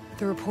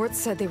 the report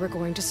said they were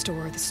going to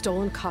store the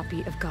stolen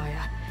copy of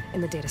Gaia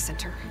in the data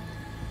center.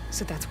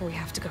 So that's where we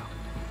have to go.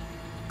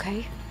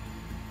 Okay?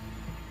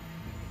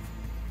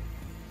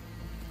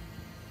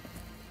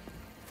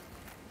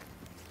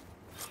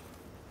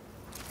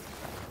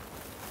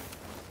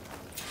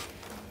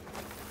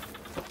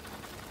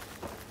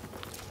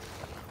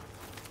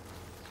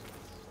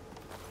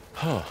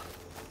 Huh.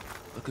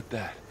 Look at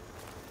that.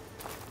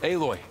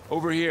 Aloy,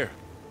 over here.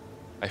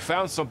 I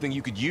found something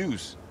you could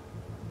use.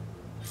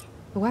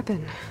 A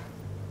weapon.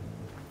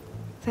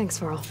 Thanks,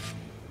 Varl.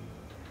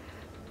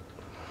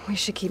 We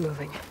should keep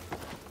moving.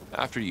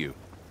 After you.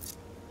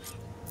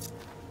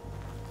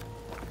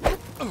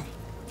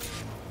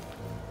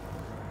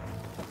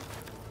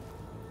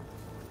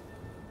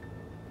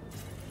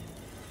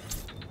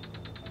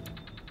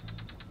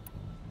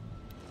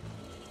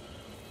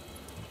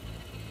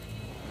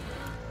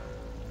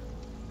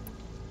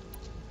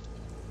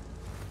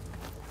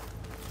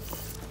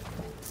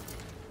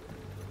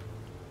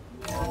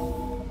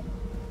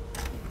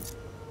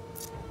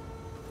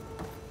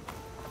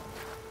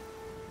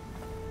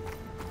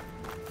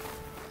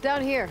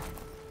 Down here.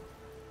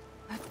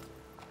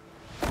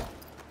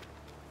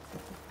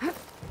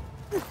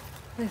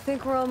 I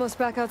think we're almost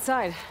back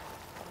outside.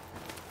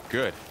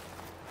 Good.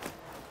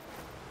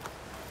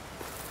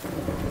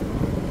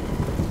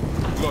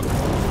 Look,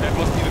 that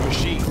must be the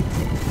machine.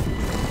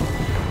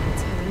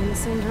 It's heading in the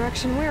same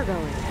direction we're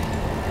going.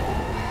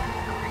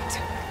 Great.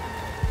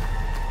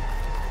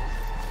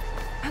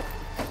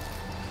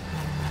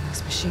 One of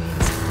those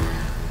machines.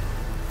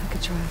 I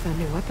could try with that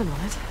new weapon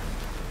on it.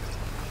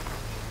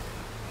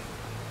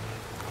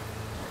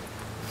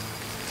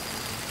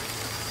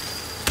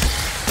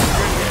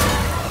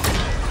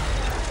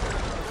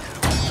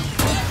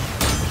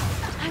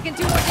 I can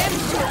do more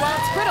damage to it while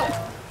it's brittle.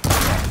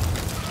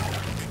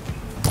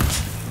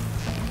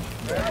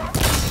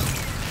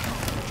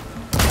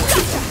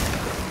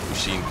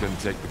 Machine couldn't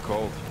take the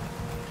cold.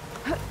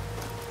 More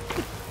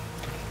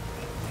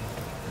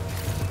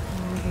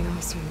of the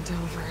Austrian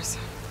Delvers.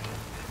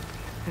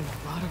 And a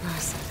lot of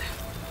acid.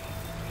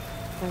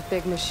 That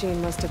big machine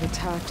must have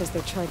attacked as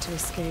they tried to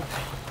escape.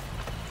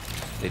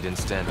 They didn't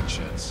stand a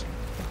chance.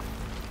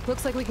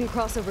 Looks like we can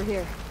cross over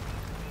here.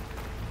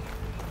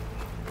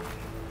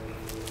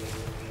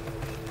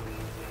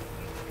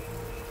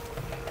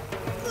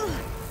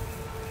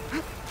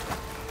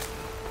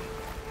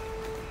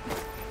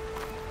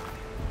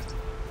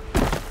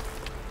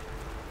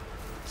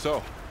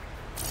 So,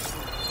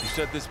 you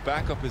said this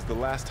backup is the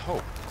last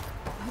hope.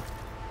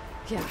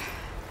 Yeah.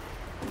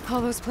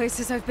 All those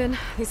places I've been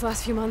these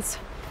last few months,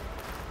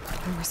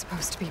 there were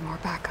supposed to be more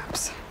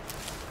backups.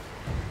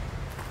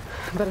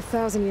 But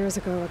 1,000 years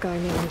ago, a guy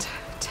named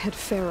Ted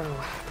Faro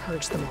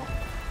purged them all.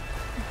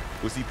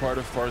 Was he part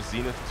of Far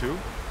Zenith too?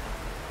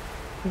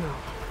 No.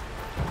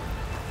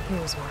 He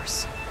was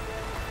worse.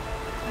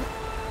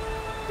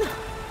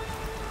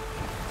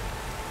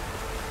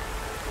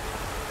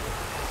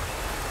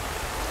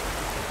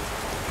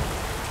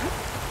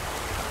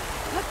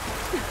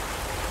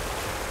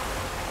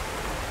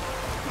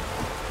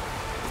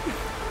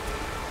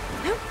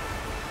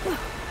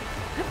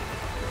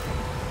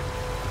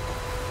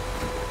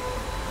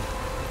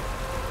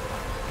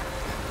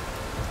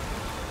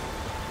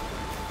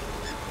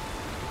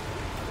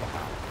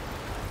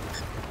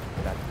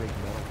 That big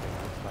metal thing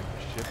looks like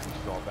the ship we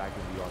saw back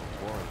in the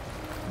auditorium.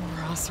 More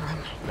Osram.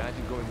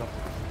 Imagine going up to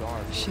the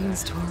stars.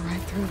 Machines tore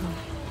right through them.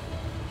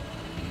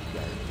 These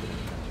guys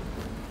couldn't touch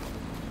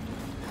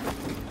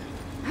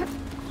it.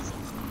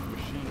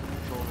 Machine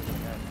controlling the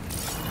head.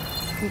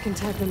 We can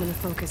tag them in the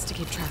focus to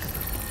keep track of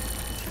them.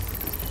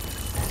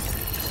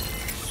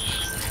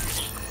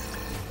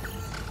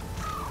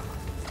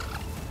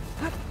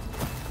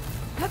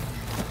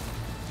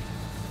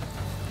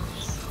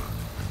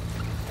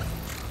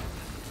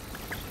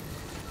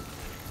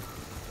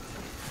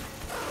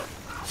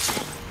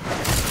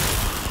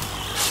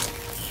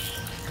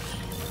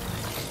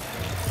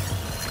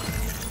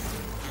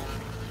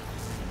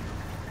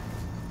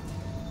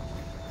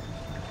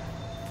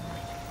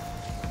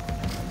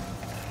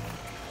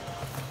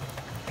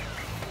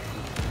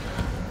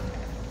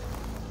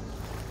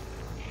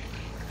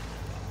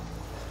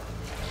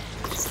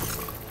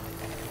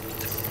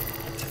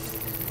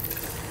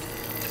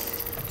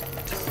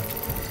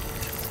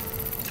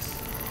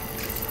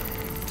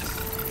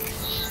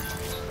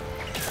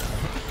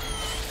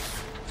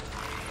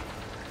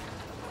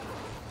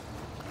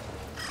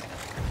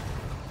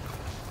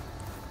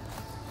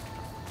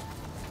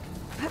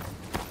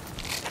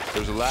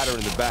 There's a ladder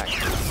in the back.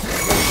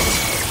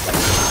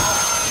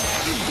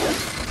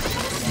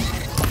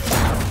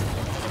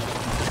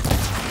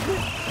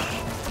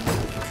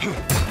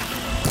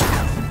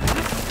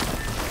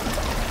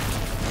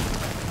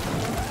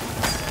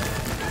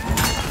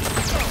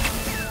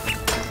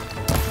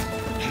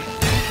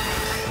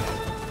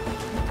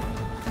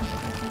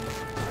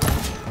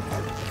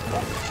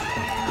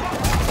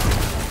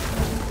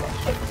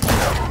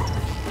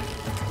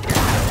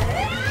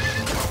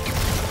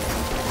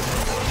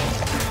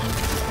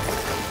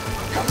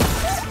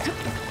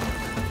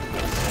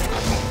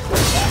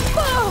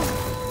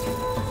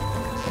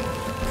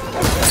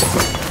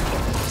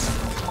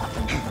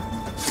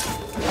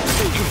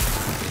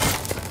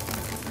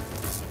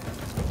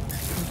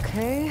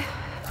 Okay,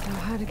 now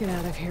how to get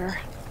out of here.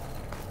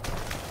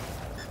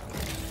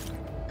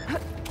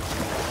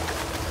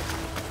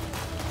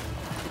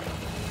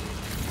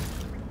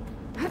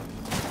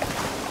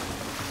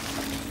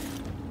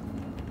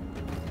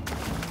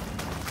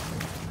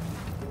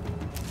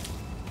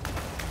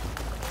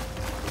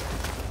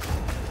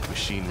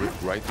 Machine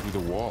ripped right through the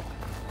wall.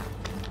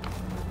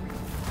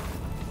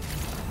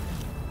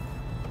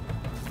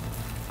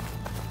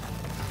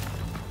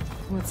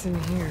 What's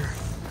in here?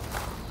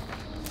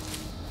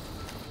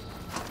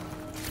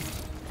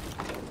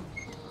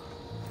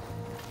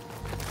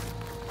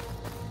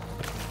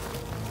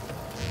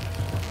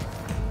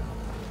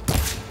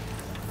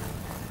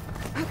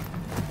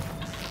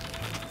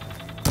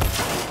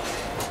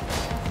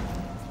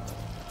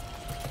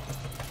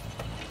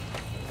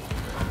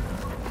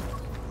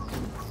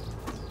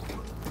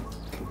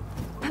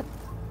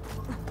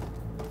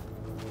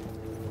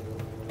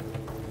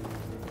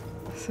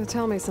 So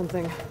tell me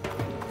something.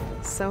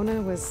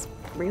 Sona was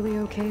really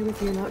okay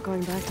with you not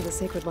going back to the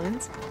Sacred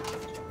Lands?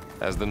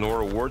 As the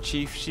Nora war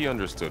chief, she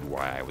understood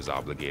why I was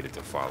obligated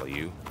to follow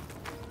you.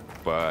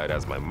 But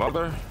as my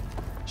mother,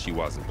 she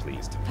wasn't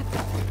pleased.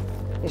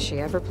 Is she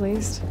ever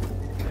pleased?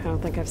 I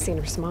don't think I've seen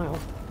her smile.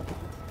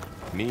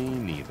 Me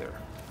neither.